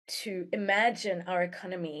imagine our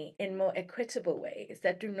economy in more equitable ways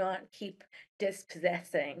that do not keep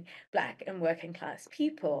dispossessing Black and working class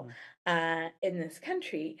people in this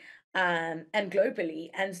country and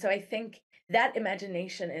globally. And so I think that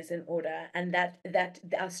imagination is in order, and that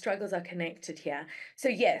our struggles are connected here. So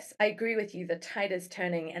yes, I agree with you. The tide is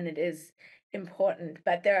turning, and it is important,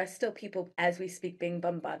 but there are still people as we speak being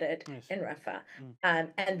bombarded in Rafah,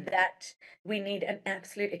 and that we need an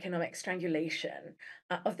absolute economic strangulation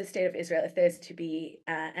of the state of Israel if there's to be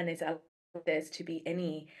an there's to be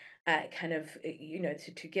any kind of,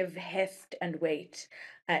 to give heft and weight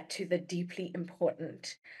to the deeply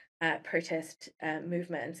important protest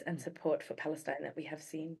movements and support for Palestine that we have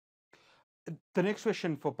seen. The next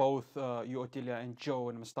question for both you, Ottilia, and Joe,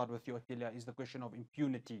 and I'm going to start with you, Ottilia, is the question of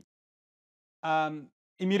impunity.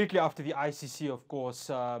 Immediately after the ICC, of course,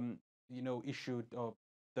 issued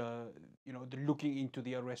the looking into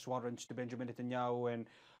the arrest warrants to Benjamin Netanyahu and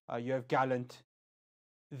you have Gallant,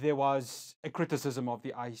 there was a criticism of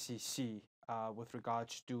the ICC with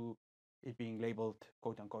regards to it being labeled,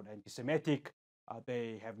 quote unquote, anti-Semitic.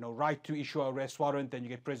 They have no right to issue an arrest warrant. Then you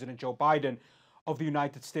get President Joe Biden of the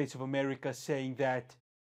United States of America saying that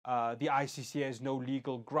the ICC has no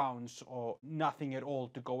legal grounds or nothing at all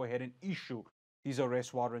to go ahead and issue these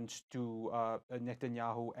arrest warrants to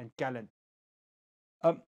Netanyahu and Gallant.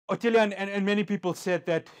 Ottilia and many people said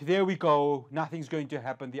that there we go, nothing's going to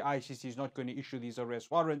happen. The ICC is not going to issue these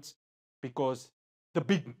arrest warrants because the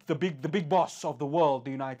big boss of the world,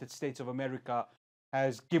 the United States of America,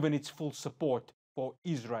 has given its full support for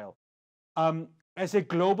Israel. As a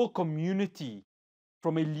global community,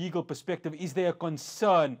 from a legal perspective, is there a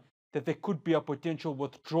concern that there could be a potential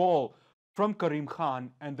withdrawal from Karim Khan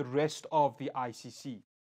and the rest of the ICC?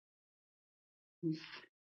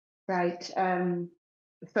 Right.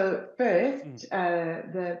 So first,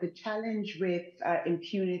 the challenge with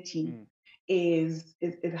impunity is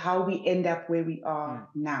how we end up where we are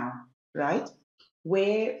now, right?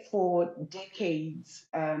 Where for decades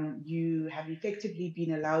you have effectively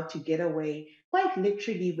been allowed to get away quite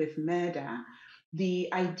literally with murder. The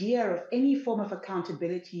idea of any form of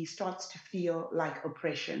accountability starts to feel like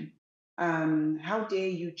oppression. How dare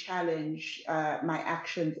you challenge my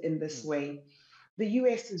actions in this way? The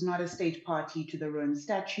US is not a state party to the Rome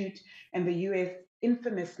Statute, and the US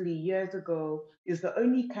infamously years ago is the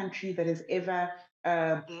only country that has ever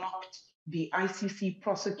blocked the ICC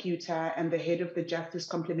prosecutor and the head of the Justice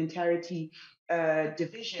Complementarity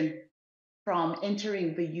Division from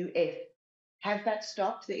entering the US. Has that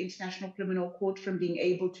stopped the International Criminal Court from being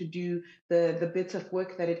able to do the bits of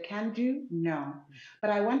work that it can do? No.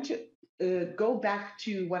 But I want to go back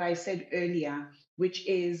to what I said earlier, which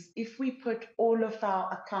is if we put all of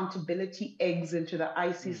our accountability eggs into the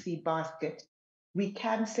ICC basket, we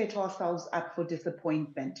can set ourselves up for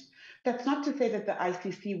disappointment. That's not to say that the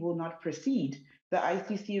ICC will not proceed. The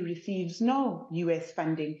ICC receives no US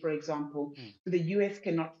funding, for example. The US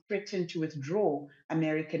cannot threaten to withdraw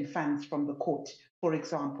American funds from the court, for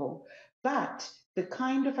example. But the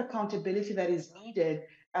kind of accountability that is needed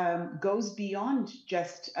goes beyond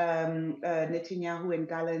just Netanyahu and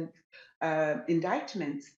Gallant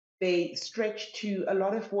indictments. They stretch to a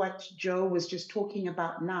lot of what Joe was just talking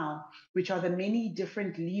about now, which are the many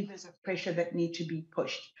different levers of pressure that need to be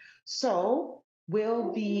pushed. So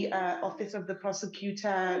will the Office of the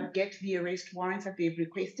Prosecutor get the arrest warrants that they've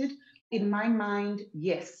requested? In my mind,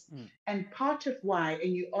 yes. And part of why,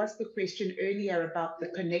 and you asked the question earlier about the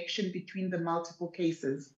connection between the multiple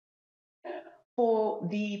cases, for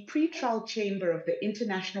the pretrial chamber of the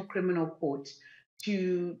International Criminal Court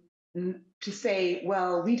to say,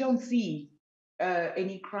 well, we don't see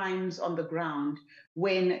any crimes on the ground,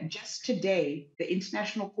 when just today the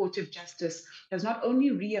International Court of Justice has not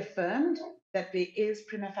only reaffirmed that there is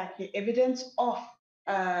prima facie evidence of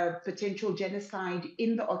potential genocide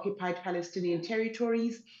in the occupied Palestinian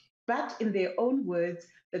territories, but in their own words,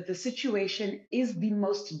 that the situation is the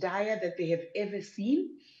most dire that they have ever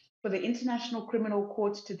seen. For the International Criminal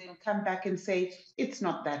Court to then come back and say it's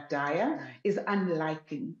not that dire is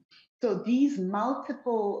unlikely. So these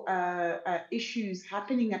multiple issues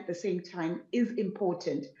happening at the same time is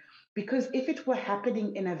important, because if it were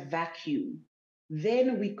happening in a vacuum,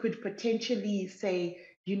 then we could potentially say,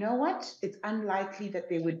 you know what, it's unlikely that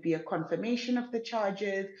there would be a confirmation of the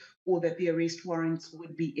charges or that the arrest warrants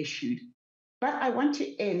would be issued. But I want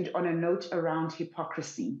to end on a note around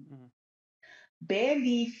hypocrisy.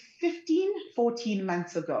 Barely 14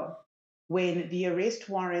 months ago, when the arrest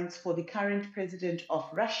warrants for the current president of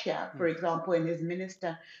Russia, for example, and his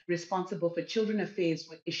minister responsible for children affairs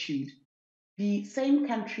were issued, the same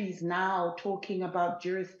countries now talking about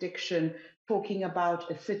jurisdiction, talking about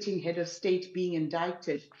a sitting head of state being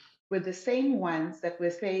indicted, were the same ones that were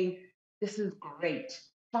saying, this is great,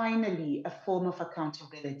 finally a form of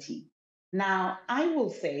accountability. Now, I will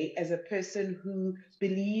say, as a person who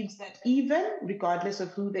believes that even regardless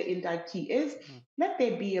of who the indictee is, let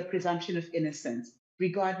there be a presumption of innocence,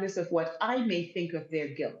 regardless of what I may think of their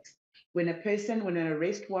guilt. When an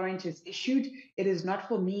arrest warrant is issued, it is not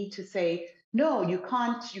for me to say, no, you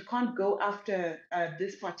can't go after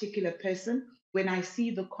this particular person when I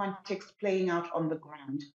see the context playing out on the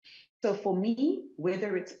ground. So for me,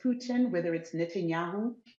 whether it's Putin, whether it's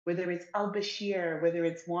Netanyahu, whether it's al-Bashir, whether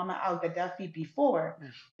it's Muammar al-Gaddafi before,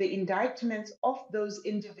 the indictments of those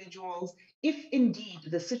individuals, if indeed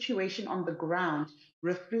the situation on the ground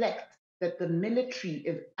reflects that the military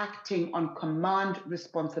is acting on command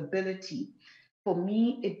responsibility, for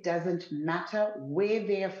me, it doesn't matter where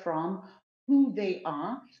they're from, who they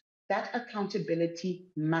are, that accountability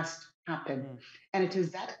must happen. And it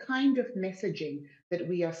is that kind of messaging that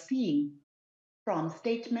we are seeing from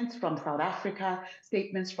statements from South Africa,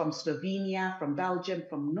 statements from Slovenia, from Belgium,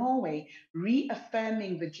 from Norway,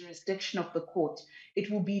 reaffirming the jurisdiction of the court. It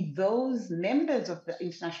will be those members of the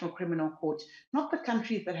International Criminal Court, not the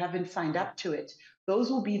countries that haven't signed up to it. Those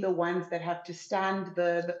will be the ones that have to stand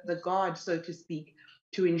the guard, so to speak,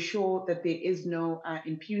 to ensure that there is no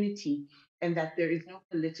impunity and that there is no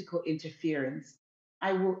political interference.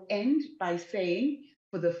 I will end by saying,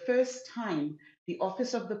 for the first time, the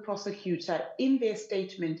Office of the Prosecutor, in their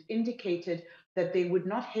statement, indicated that they would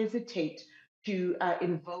not hesitate to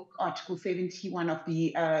invoke Article 71 of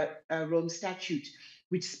the Rome Statute,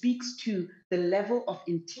 which speaks to the level of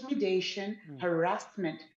intimidation,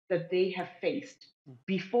 harassment that they have faced.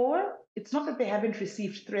 Before, it's not that they haven't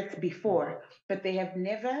received threats before, but they have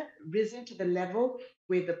never risen to the level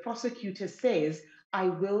where the prosecutor says, I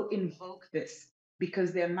will invoke this,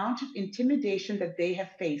 because the amount of intimidation that they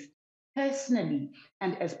have faced personally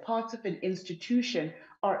and as parts of an institution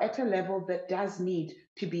are at a level that does need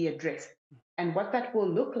to be addressed. And what that will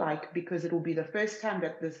look like, because it will be the first time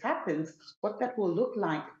that this happens, what that will look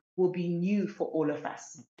like will be new for all of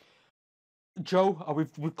us. Joe,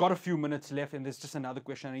 we've got a few minutes left, and there's just another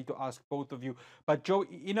question I need to ask both of you. But Joe,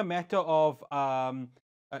 in a matter of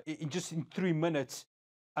in 3 minutes,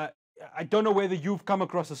 I don't know whether you've come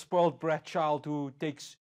across a spoiled brat child who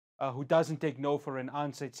doesn't take no for an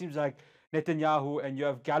answer. It seems like Netanyahu and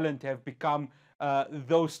Yoav Gallant have become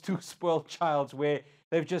those two spoiled childs, where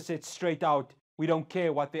they've just said straight out, we don't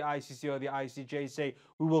care what the ICC or the ICJ say,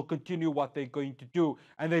 we will continue what they're going to do.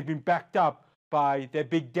 And they've been backed up by their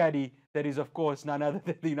big daddy, that is, of course, none other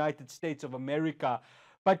than the United States of America.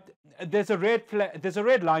 But there's a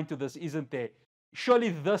red line to this, isn't there? Surely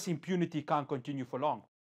this impunity can't continue for long.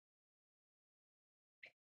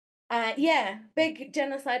 Yeah, big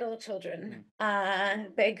genocidal children,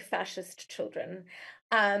 big fascist children.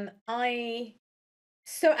 I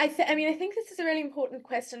think this is a really important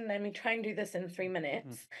question, and let me try and do this in 3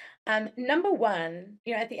 minutes. Number one,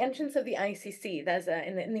 at the entrance of the ICC, there's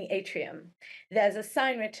in the atrium, there's a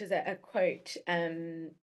sign which is a quote,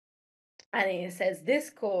 and it says, "This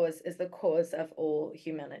cause is the cause of all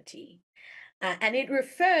humanity." And it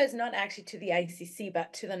refers not actually to the ICC,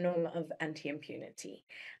 but to the norm of anti-impunity.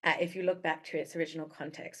 If you look back to its original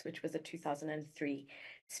context, which was a 2003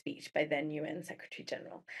 speech by then UN Secretary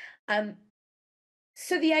General.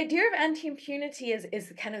 So the idea of anti-impunity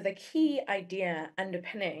is kind of the key idea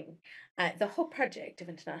underpinning the whole project of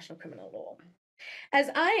international criminal law.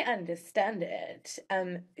 As I understand it,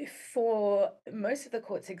 for most of the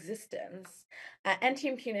court's existence,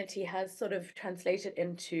 anti-impunity has sort of translated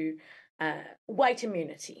into white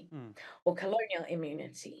immunity or colonial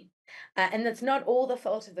immunity. And that's not all the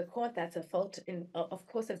fault of the court. That's a fault, of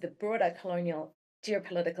course, of the broader colonial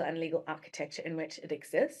geopolitical and legal architecture in which it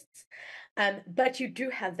exists. But you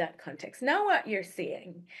do have that context. Now what you're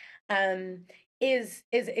seeing is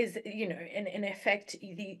in effect,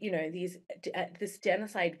 this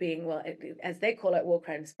genocide being, well, as they call it, war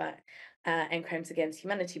crimes and crimes against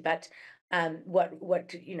humanity, but what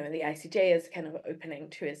the ICJ is kind of opening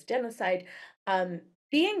to as genocide,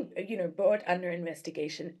 being brought under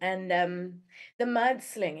investigation. And the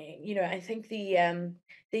mudslinging, I think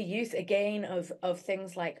the use again of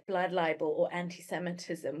things like blood libel or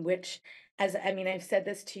anti-Semitism, which, I've said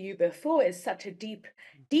this to you before, is such a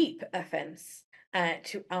deep offense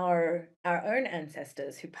to our own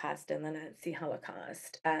ancestors who passed in the Nazi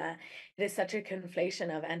Holocaust. It is such a conflation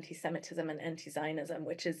of anti-Semitism and anti-Zionism,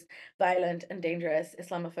 which is violent and dangerous,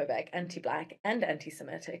 Islamophobic, anti-Black, and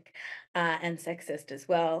anti-Semitic, and sexist as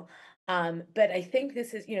well. But I think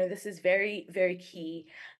this is very, very key.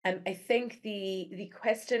 I think the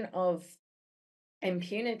question of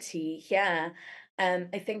impunity here,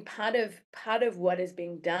 I think part of what is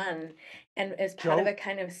being done, and as part of a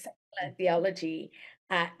kind of secular theology,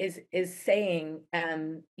 is saying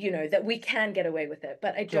that we can get away with it,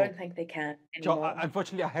 but I don't think they can anymore.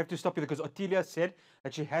 Unfortunately, I have to stop you because Ottilia said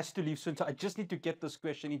that she has to leave soon, so I just need to get this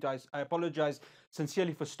question into. I apologize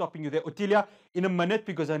sincerely for stopping you there, Ottilia. In a minute,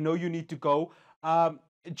 because I know you need to go.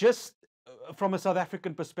 Just from a South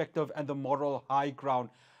African perspective and the moral high ground.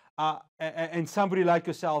 And somebody like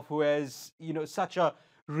yourself who has, such a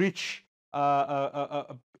rich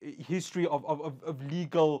history of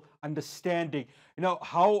legal understanding. You know,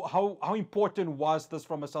 how important was this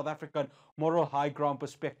from a South African moral high ground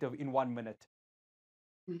perspective in 1 minute?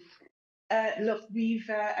 Look, we've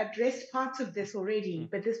addressed parts of this already,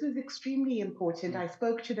 but this was extremely important. I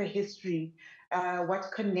spoke to the history, what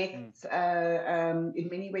connects, in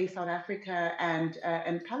many ways, South Africa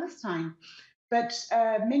and Palestine. But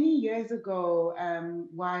many years ago,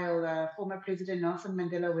 while former President Nelson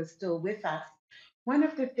Mandela was still with us, one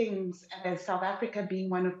of the things, as South Africa being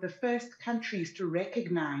one of the first countries to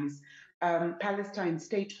recognize Palestine's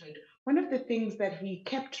statehood, one of the things that he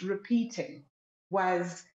kept repeating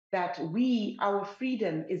was that our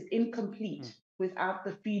freedom is incomplete without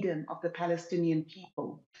the freedom of the Palestinian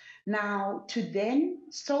people. Now, to then,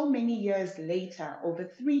 so many years later, over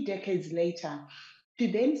 3 decades later,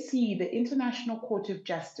 to then see the International Court of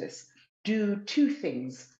Justice do two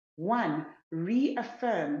things. One,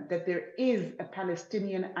 reaffirm that there is a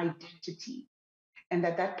Palestinian identity and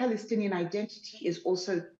that Palestinian identity is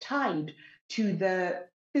also tied to the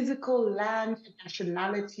physical land and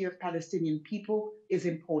nationality of Palestinian people is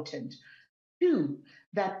important. Two,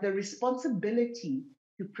 that the responsibility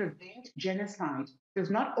to prevent genocide does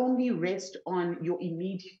not only rest on your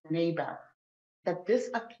immediate neighbor, that this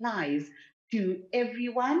applies to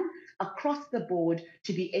everyone across the board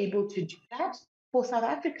to be able to do that. For South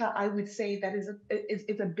Africa, I would say that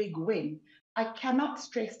is a big win. I cannot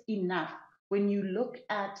stress enough when you look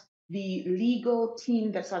at the legal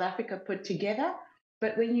team that South Africa put together.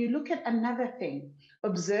 But when you look at another thing,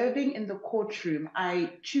 observing in the courtroom,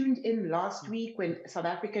 I tuned in last week when South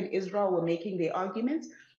Africa and Israel were making their arguments,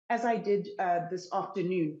 as I did this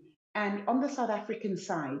afternoon. And on the South African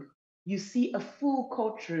side, you see a full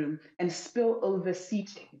courtroom and spillover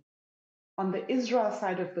seating. On the Israel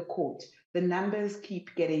side of the court, the numbers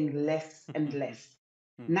keep getting less and less.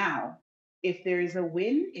 Now, if there is a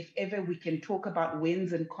win, if ever we can talk about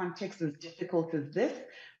wins in context as difficult as this,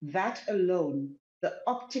 that alone, the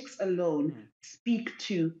optics alone, speak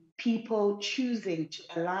to people choosing to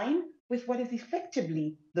align with what is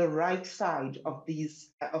effectively the right side of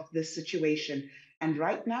this situation. And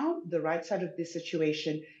right now, the right side of this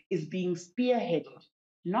situation is being spearheaded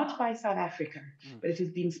not by South Africa, but it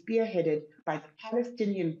is being spearheaded by the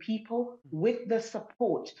Palestinian people with the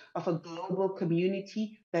support of a global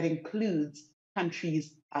community that includes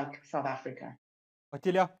countries like South Africa.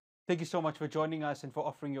 Ottilia, thank you so much for joining us and for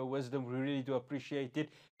offering your wisdom. We really do appreciate it.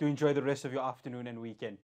 Do enjoy the rest of your afternoon and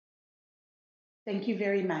weekend. Thank you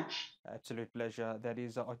very much. Absolute pleasure. That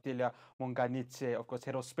is Ottilia Maunganidze, of course,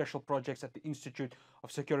 head of special projects at the Institute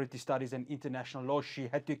of Security Studies and International Law. She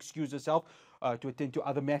had to excuse herself to attend to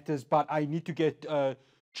other matters, but I need to get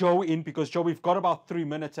Joe in because, Joe, we've got about 3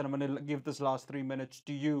 minutes and I'm going to give this last 3 minutes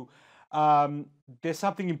to you. There's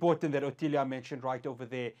something important that Ottilia mentioned right over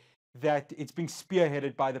there, that it's being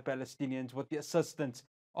spearheaded by the Palestinians with the assistance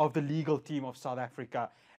of the legal team of South Africa.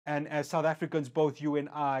 And as South Africans, both you and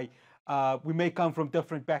I, we may come from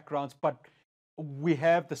different backgrounds, but we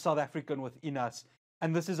have the South African within us.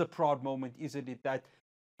 And this is a proud moment, isn't it? That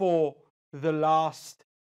for the last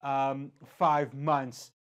 5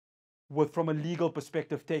 months, from a legal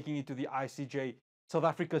perspective, taking it to the ICJ, South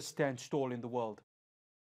Africa stands tall in the world.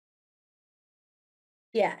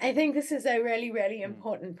 Yeah, I think this is a really, really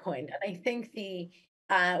important point. And I think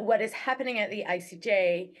what is happening at the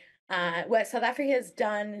ICJ, what South Africa has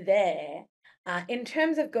done there, in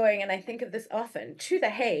terms of going, and I think of this often, to The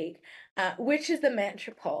Hague, which is the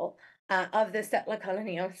metropole of the settler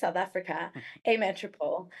colony of South Africa, a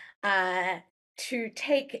metropole, to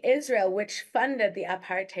take Israel, which funded the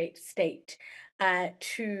apartheid state,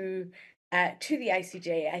 to the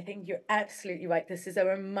ICJ. I think you're absolutely right. This is a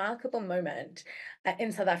remarkable moment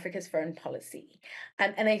in South Africa's foreign policy.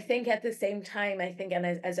 And I think at the same time, and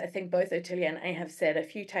as I think both Ottilia and I have said a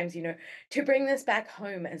few times, to bring this back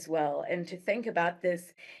home as well, and to think about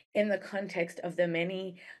this in the context of the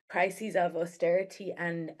many crises of austerity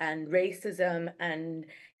and racism and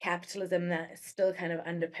capitalism that still kind of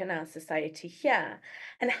underpin our society here.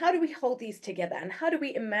 And how do we hold these together? And how do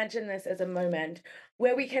we imagine this as a moment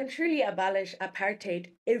where we can truly abolish apartheid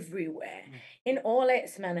everywhere in all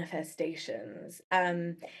its manifestations,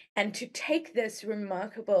 and to take this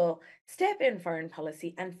remarkable step in foreign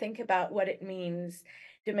policy and think about what it means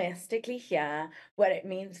domestically here, what it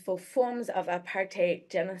means for forms of apartheid,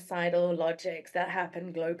 genocidal logics that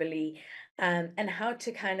happen globally, and how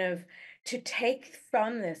to kind of to take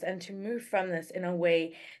from this and to move from this in a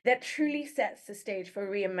way that truly sets the stage for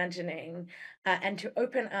reimagining and to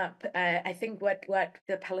open up. I think what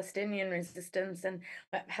the Palestinian resistance and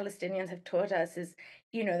what Palestinians have taught us is,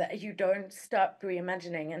 that you don't stop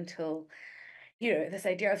reimagining until, this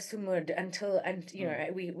idea of sumud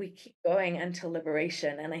we keep going until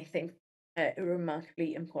liberation. And I think a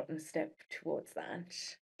remarkably important step towards that.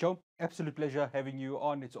 Joe, absolute pleasure having you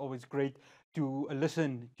on. It's always great to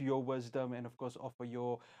listen to your wisdom and, of course, offer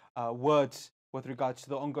your words with regards to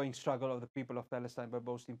the ongoing struggle of the people of Palestine, but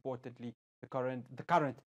most importantly, the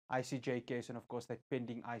current ICJ case and, of course, that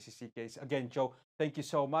pending ICC case. Again, Joe, thank you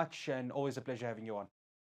so much, and always a pleasure having you on.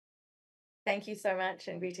 Thank you so much,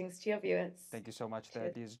 and greetings to your viewers. Thank you so much.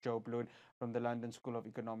 That is Joe Bluen from the London School of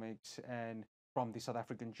Economics and from the South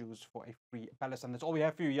African Jews for a Free Palestine. That's all we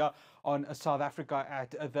have for you here on South Africa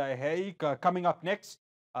at The Hague. Coming up next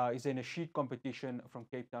is a nasheed competition from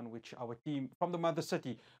Cape Town, which our team from the mother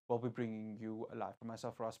city will be bringing you live. For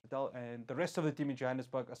myself, Ras Patel, and the rest of the team in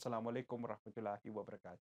Johannesburg, Assalamu alaikum wa rahmatullahi wa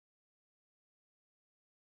barakatuh.